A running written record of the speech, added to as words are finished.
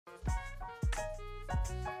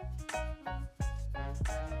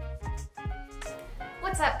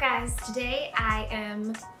What's up, guys? Today I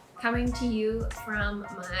am coming to you from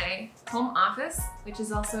my home office, which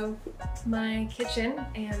is also my kitchen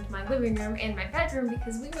and my living room and my bedroom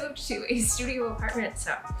because we moved to a studio apartment,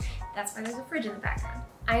 so that's why there's a fridge in the background.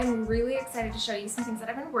 I am really excited to show you some things that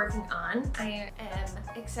I've been working on. I am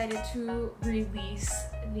excited to release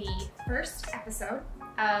the first episode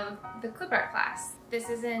of the Clipart class. This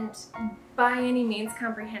isn't by any means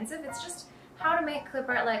comprehensive, it's just how to make clip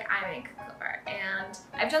art like I make clip art. And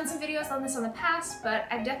I've done some videos on this in the past, but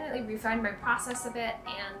I've definitely refined my process a bit,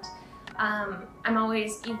 and I'm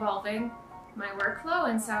always evolving my workflow,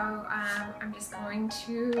 and so I'm just going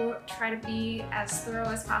to try to be as thorough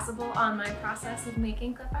as possible on my process of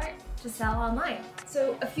making clip art to sell online.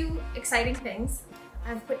 So a few exciting things.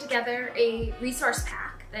 I've put together a resource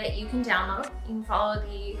pack that you can download. You can follow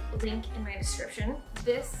the link in my description.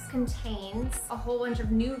 This contains a whole bunch of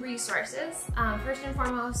new resources. First and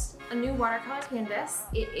foremost, a new watercolor canvas.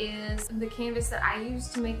 It is the canvas that I use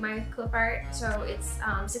to make my clip art, so it's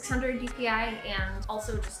 600 DPI and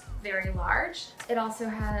also just very large. It also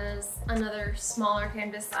has another smaller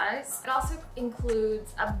canvas size. It also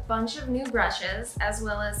includes a bunch of new brushes as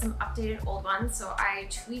well as some updated old ones, so I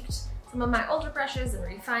tweaked some of my older brushes and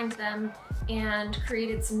refined them and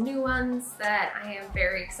created some new ones that I am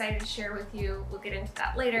very excited to share with you. We'll get into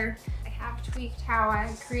that later. I have tweaked how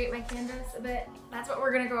I create my canvas a bit. That's what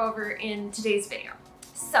we're gonna go over in today's video.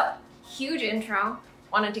 So, huge intro.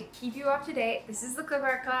 Wanted to keep you up to date. This is the clip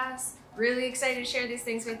art class. Really excited to share these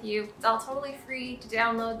things with you. It's all totally free to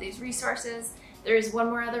download these resources. There is one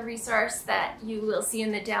more other resource that you will see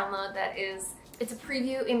in the download that is, it's a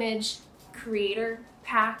preview image creator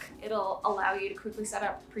pack. It'll allow you to quickly set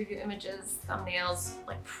up preview images, thumbnails,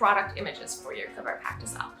 like product images for your clip art pack to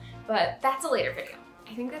sell. But that's a later video.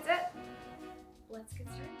 I think that's it. Let's get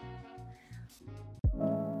started.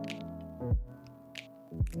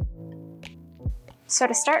 So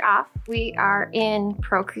to start off, we are in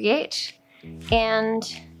PROCREATE, and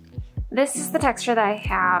this is the texture that I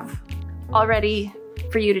have already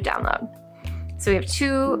for you to download. So we have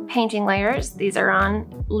 2 painting layers. These are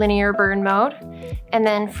on linear burn mode, and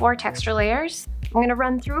then 4 texture layers. I'm gonna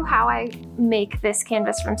run through how I make this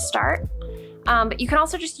canvas from start, but you can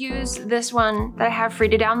also just use this one that I have free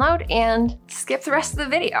to download and skip the rest of the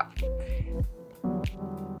video.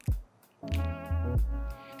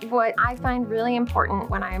 What I find really important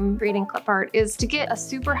when I'm creating clip art is to get a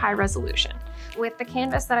super high resolution. With the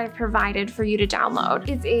canvas that I've provided for you to download,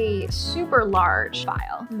 it's a super large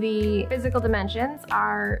file. The physical dimensions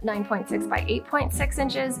are 9.6 by 8.6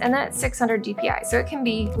 inches, and then it's 600 DPI. So it can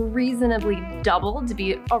be reasonably doubled to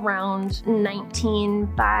be around 19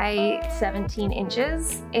 by 17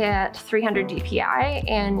 inches at 300 DPI.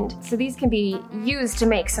 And so these can be used to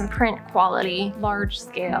make some print quality, large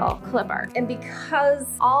scale clip art. And because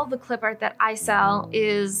all the clip art that I sell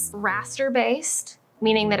is raster based,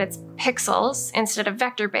 meaning that it's pixels instead of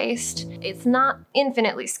vector-based, it's not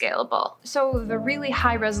infinitely scalable. So the really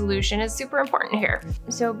high resolution is super important here.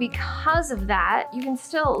 So because of that, you can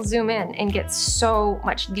still zoom in and get so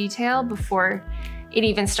much detail before it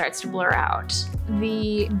even starts to blur out.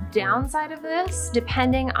 The downside of this,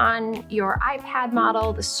 depending on your iPad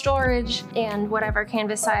model, the storage, and whatever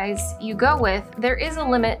canvas size you go with, there is a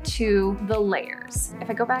limit to the layers. If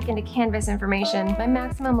I go back into canvas information, my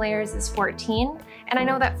maximum layers is 14, and I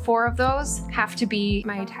know that 4 of those have to be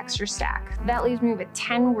my texture stack. That leaves me with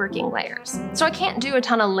 10 working layers. So I can't do a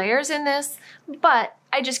ton of layers in this, but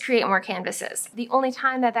I just create more canvases. The only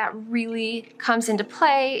time that that really comes into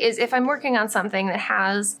play is if I'm working on something that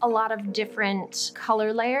has a lot of different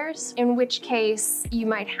color layers, in which case you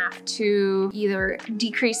might have to either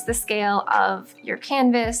decrease the scale of your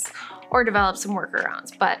canvas or develop some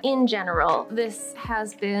workarounds. But in general, this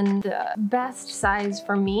has been the best size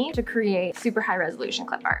for me to create super high resolution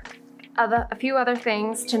clip art. A few other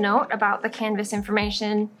things to note about the canvas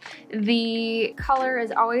information. The color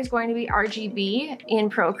is always going to be RGB in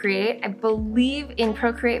PROCREATE. I believe in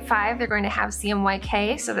PROCREATE 5 they're going to have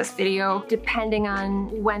CMYK, so this video, depending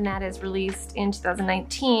on when that is released in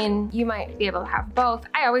 2019, you might be able to have both.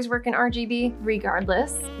 I always work in RGB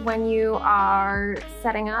regardless. When you are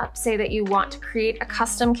setting up, say that you want to create a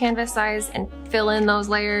custom canvas size and fill in those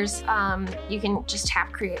layers, you can just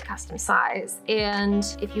tap create custom size. And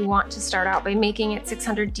if you want to start out by making it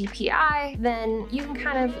 600 DPI, then you can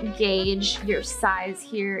kind of gauge your size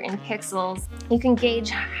here in pixels. You can gauge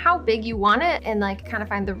how big you want it and like kind of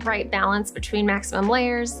find the right balance between maximum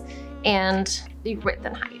layers and the width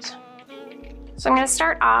and height. So I'm gonna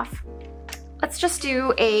start off, let's just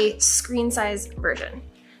do a screen size version.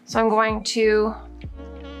 So I'm going to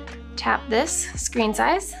tap this screen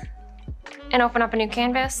size and open up a new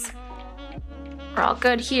canvas. We're all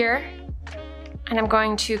good here. And I'm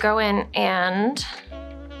going to go in and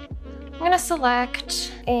I'm gonna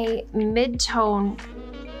select a mid-tone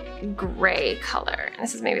gray color.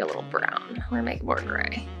 This is maybe a little brown. I'm gonna make it more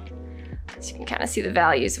gray. So you can kind of see the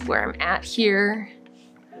values of where I'm at here.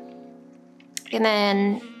 And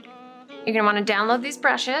then you're gonna wanna download these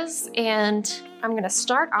brushes, and I'm gonna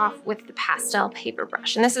start off with the pastel paper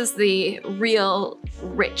brush. And this is the real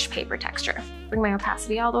rich paper texture. Bring my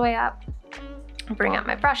opacity all the way up, bring up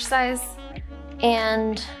my brush size,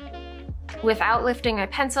 and without lifting my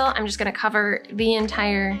pencil, I'm just gonna cover the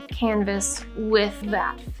entire canvas with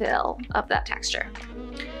that fill of that texture.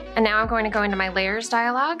 And now I'm going to go into my layers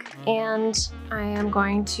dialog, and I am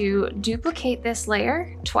going to duplicate this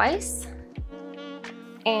layer twice.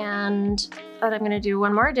 And then I'm gonna do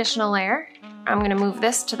one more additional layer. I'm gonna move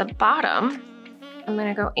this to the bottom. I'm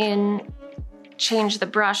gonna go in, change the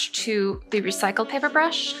brush to the recycled paper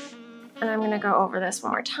brush. And I'm gonna go over this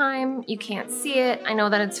one more time. You can't see it. I know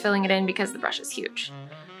that it's filling it in because the brush is huge.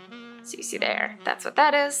 So you see there, that's what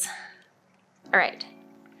that is. All right,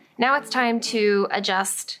 now it's time to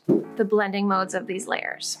adjust the blending modes of these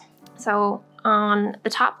layers. So on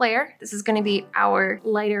the top layer, this is gonna be our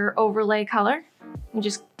lighter overlay color. You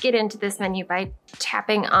just get into this menu by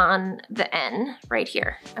tapping on the N right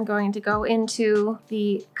here. I'm going to go into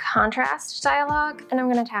the contrast dialog, and I'm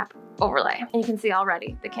gonna tap overlay. And you can see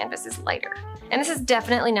already the canvas is lighter. And this is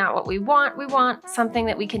definitely not what we want. We want something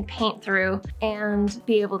that we can paint through and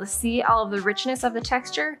be able to see all of the richness of the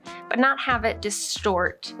texture, but not have it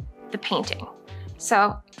distort the painting.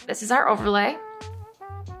 So this is our overlay.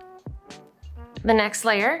 The next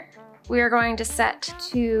layer, we are going to set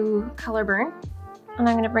to color burn. And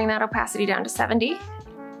I'm gonna bring that opacity down to 70.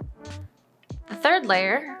 The third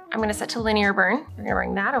layer, I'm gonna set to linear burn. We're gonna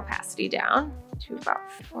bring that opacity down to about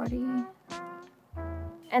 40.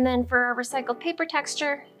 And then for our recycled paper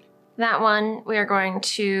texture, that one we are going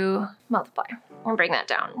to multiply and bring that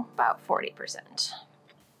down about 40%.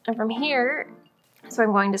 And from here, so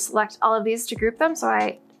I'm going to select all of these to group them. So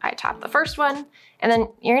I tap the first one, and then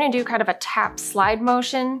you're gonna do kind of a tap slide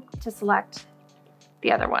motion to select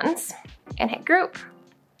the other ones and hit group.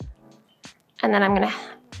 And then I'm gonna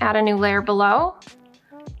add a new layer below,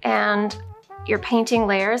 and your painting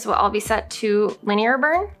layers will all be set to linear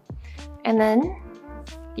burn, and then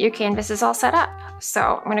your canvas is all set up.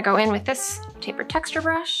 So I'm gonna go in with this taper texture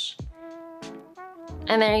brush,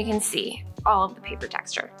 and there you can see all of the paper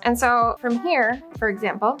texture. And so from here, for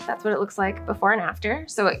example, that's what it looks like before and after.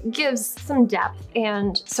 So it gives some depth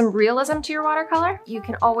and some realism to your watercolor. You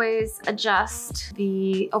can always adjust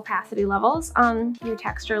the opacity levels on your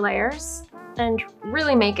texture layers and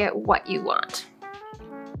really make it what you want.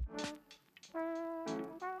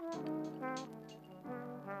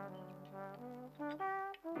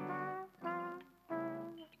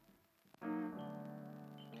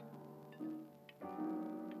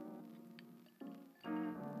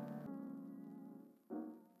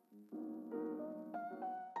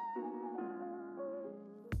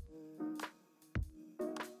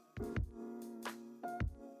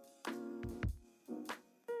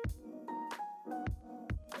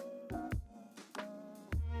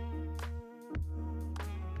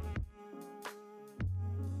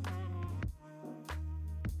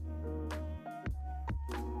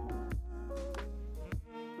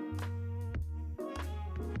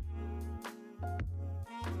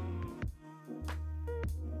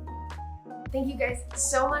 Thank you guys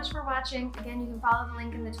so much for watching. Again, you can follow the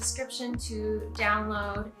link in the description to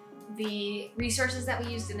download the resources that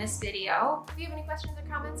we used in this video. If you have any questions or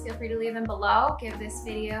comments, feel free to leave them below. Give this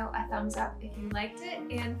video a thumbs up if you liked it,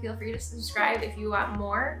 and feel free to subscribe if you want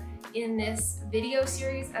more in this video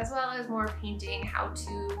series, as well as more painting, how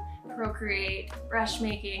to, Procreate, brush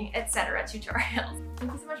making, etc. tutorials.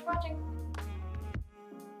 Thank you so much for watching.